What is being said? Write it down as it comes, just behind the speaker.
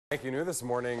Breaking news this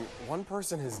morning, one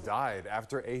person has died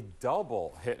after a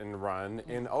double hit and run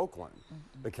in Oakland.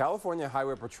 The California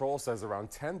Highway Patrol says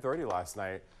around 10:30 last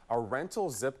night, a rental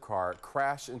zip car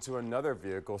crashed into another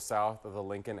vehicle south of the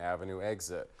Lincoln Avenue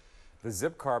exit. The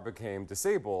zip car became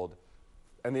disabled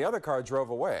and the other car drove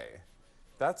away.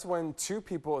 That's when two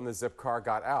people in the zip car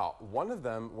got out. One of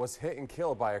them was hit and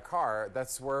killed by a car that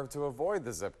swerved to avoid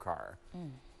the zip car.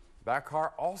 That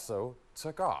car also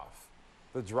took off.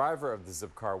 The driver of the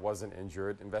zip car wasn't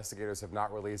injured. Investigators have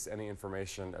not released any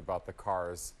information about the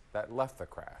cars that left the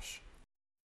crash.